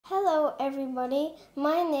Hello everybody,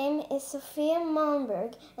 my name is Sofia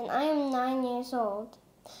and I am 9 years old.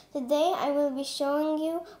 Today I will be showing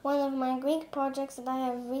you one of my Greek projects that I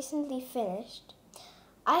have recently finished.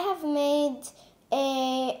 I have made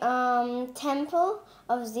a temple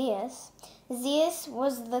of Zeus. Zeus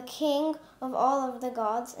was the king of all of the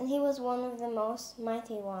gods and he was one of the most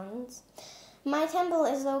mighty ones. My temple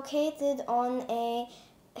is located on a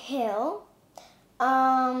hill.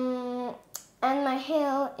 And my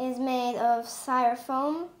hill is made of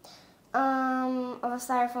styrofoam, of a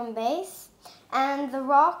styrofoam base, and the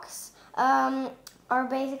rocks are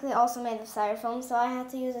basically also made of styrofoam, so I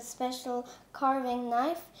had to use a special carving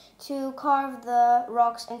knife to carve the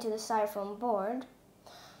rocks into the styrofoam board.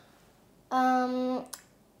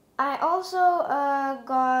 I also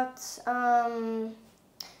got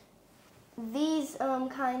these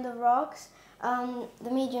kind of rocks,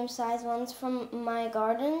 the medium-sized ones from my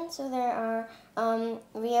garden, so they are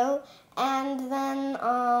real. And then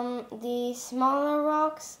the smaller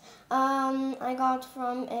rocks I got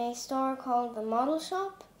from a store called the Model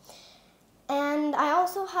Shop. And I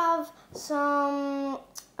also have some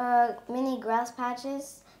mini grass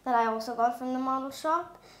patches that I also got from the Model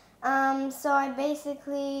Shop. So I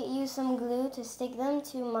basically used some glue to stick them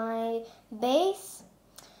to my base.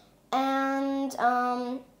 And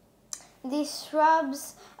these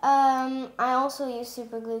shrubs, I also use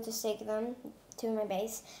super glue to stick them to my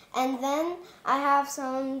base. And then I have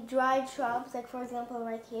some dried shrubs, like for example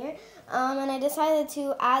right here. And I decided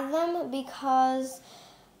to add them because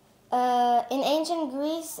in ancient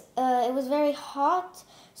Greece it was very hot,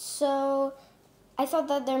 so I thought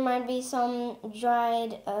that there might be some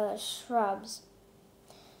dried shrubs.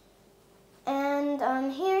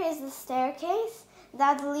 And here is the staircase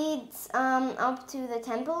that leads up to the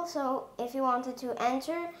temple. So if you wanted to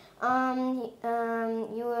enter,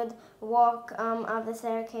 you would walk up the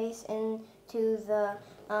staircase into the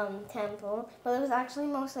temple. But it was actually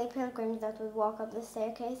mostly pilgrims that would walk up the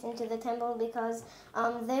staircase into the temple because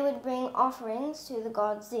they would bring offerings to the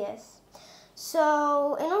god Zeus.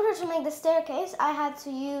 So in order to make the staircase, I had to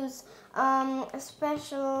use a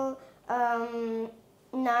special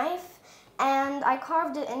knife, and I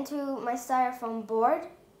carved it into my styrofoam board.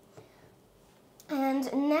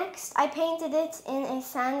 And next I painted it in a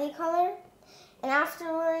sandy color, and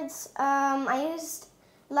afterwards I used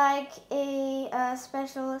like a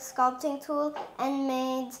special sculpting tool and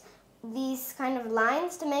made these kind of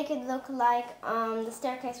lines to make it look like the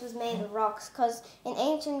staircase was made of rocks, because in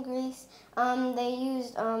ancient Greece they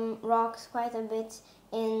used rocks quite a bit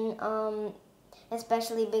in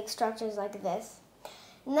especially big structures like this.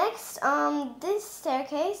 Next, this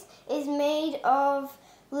staircase is made of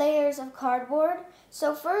layers of cardboard.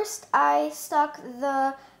 So first I stuck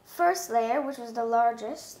the first layer, which was the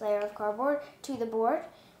largest layer of cardboard, to the board,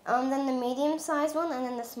 then the medium-sized one, and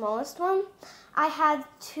then the smallest one. I had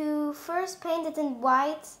to first paint it in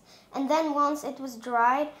white, and then once it was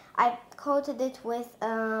dried, I coated it with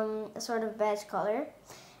a sort of beige color.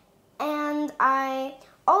 And I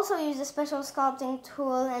also used a special sculpting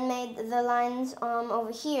tool and made the lines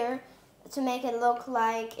over here to make it look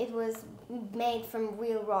like it was made from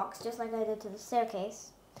real rocks, just like I did to the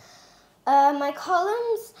staircase. My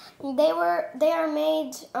columns, they are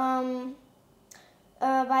made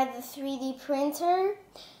by the 3D printer.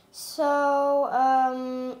 So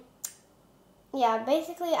yeah,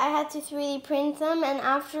 basically I had to 3D print them, and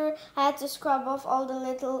after I had to scrub off all the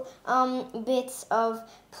little bits of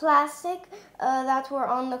plastic that were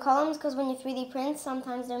on the columns, because when you 3D print,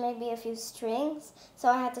 sometimes there may be a few strings, so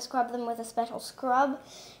I had to scrub them with a special scrub.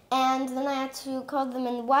 And then I had to color them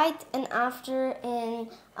in white, and after in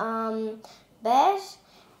beige.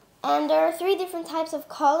 And there are 3 different types of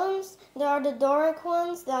columns. There are the Doric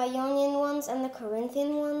ones, the Ionian ones, and the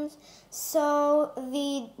Corinthian ones. So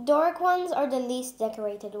the Doric ones are the least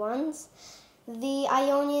decorated ones. The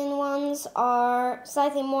Ionian ones are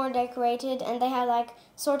slightly more decorated, and they have like,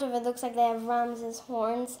 sort of, it looks like they have ram's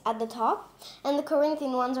horns at the top. And the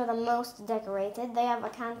Corinthian ones are the most decorated. They have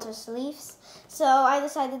acanthus leaves. So I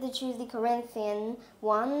decided to choose the Corinthian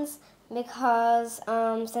ones because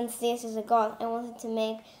since this is a god, I wanted to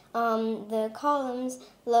make the columns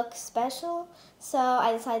look special, so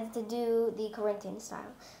I decided to do the Corinthian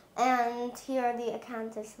style. And here are the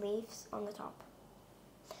acanthus leaves on the top.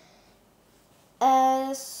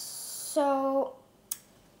 So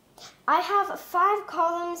I have 5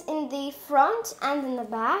 columns in the front and in the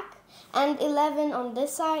back, and 11 on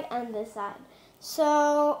this side and this side.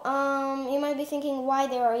 So you might be thinking why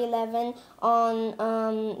there are 11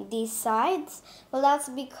 on these sides. Well, that's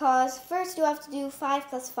because first you have to do 5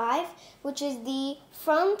 plus 5, which is the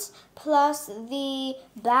front plus the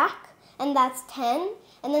back, and that's 10.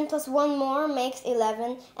 And then plus one more makes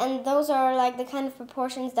 11. And those are like the kind of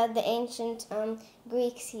proportions that the ancient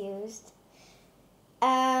Greeks used.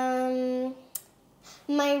 My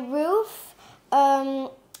roof,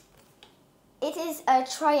 it is a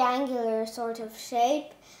triangular sort of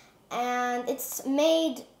shape, and it's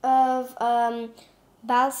made of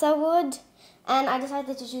balsa wood, and I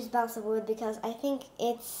decided to choose balsa wood because I think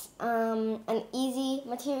it's an easy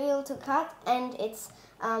material to cut, and it's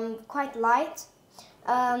quite light.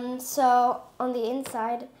 So on the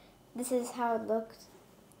inside, this is how it looked.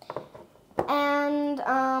 And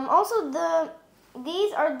also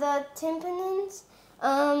these are the tympanons.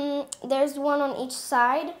 There's one on each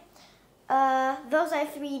side. Those I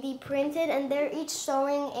 3D printed, and they're each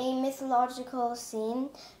showing a mythological scene.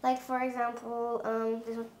 Like, for example,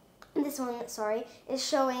 this one, is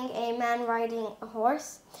showing a man riding a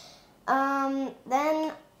horse.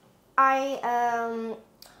 Then I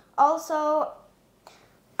also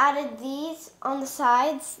added these on the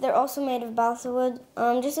sides. They're also made of balsa wood,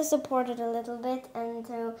 just to support it a little bit and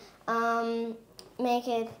to make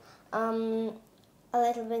it a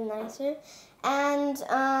little bit nicer. And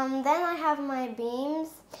then I have my beams.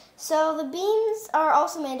 So the beams are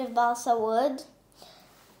also made of balsa wood,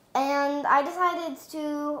 and I decided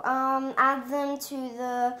to add them to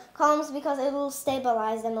the columns because it will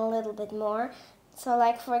stabilize them a little bit more. So,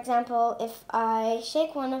 like, for example, if I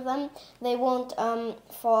shake one of them, they won't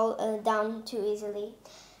fall down too easily.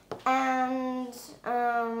 And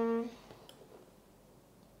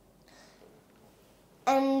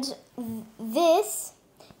this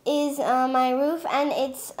is my roof, and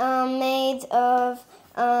it's made of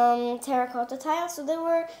terracotta tiles. So there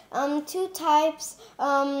were two types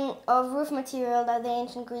of roof material that the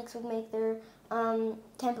ancient Greeks would make their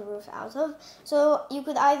temple roof out of. So you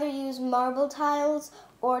could either use marble tiles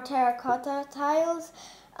or terracotta tiles.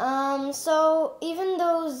 So even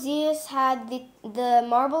though Zeus had the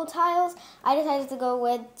marble tiles, I decided to go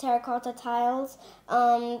with terracotta tiles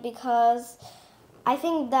because I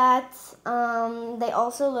think that they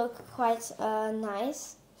also look quite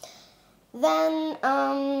nice. Then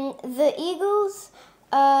the eagles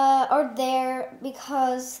are there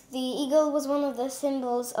because the eagle was one of the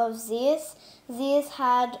symbols of Zeus. Zeus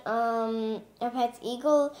had a pet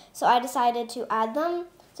eagle, so I decided to add them.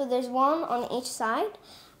 So there's one on each side.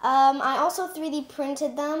 I also 3D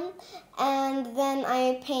printed them, and then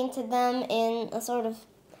I painted them in a sort of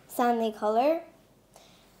sandy color.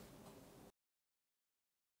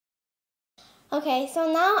 Okay, so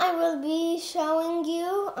now I will be showing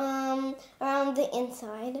you around the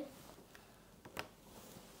inside.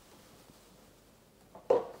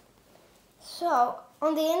 So,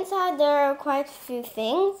 on the inside there are quite a few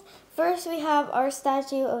things. First we have our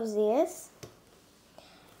statue of Zeus.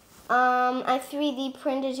 I 3D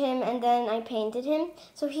printed him and then I painted him.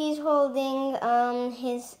 So he's holding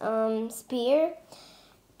his spear.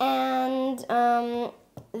 And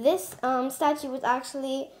this statue was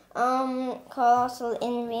actually colossal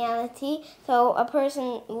in reality. So a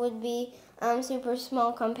person would be super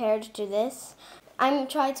small compared to this. I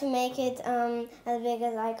tried to make it as big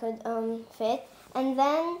as I could fit. And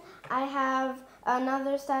then I have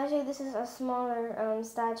another statue. This is a smaller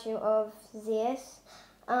statue of Zeus.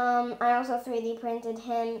 I also 3D printed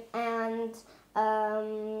him, and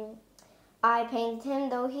I painted him,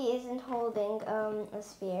 though he isn't holding a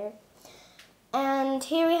spear. And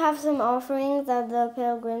here we have some offerings that the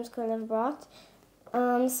pilgrims could have brought.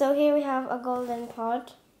 So here we have a golden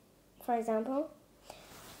pot, for example.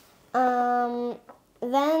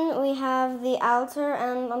 Then we have the altar,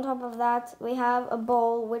 and on top of that we have a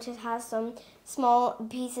bowl which has some small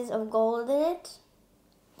pieces of gold in it.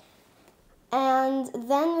 And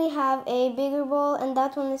then we have a bigger bowl, and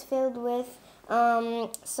that one is filled with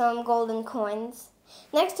some golden coins.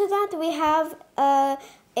 Next to that we have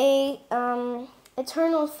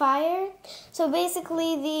eternal fire. So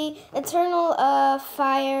basically the eternal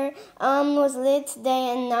fire was lit day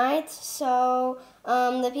and night, so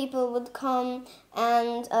the people would come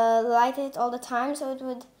and light it all the time, so it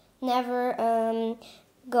would never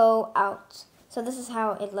go out. So this is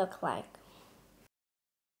how it looked like.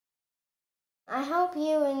 I hope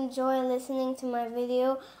you enjoy listening to my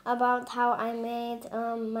video about how I made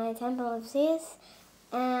my Temple of Zeus,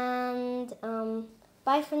 and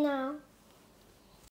bye for now.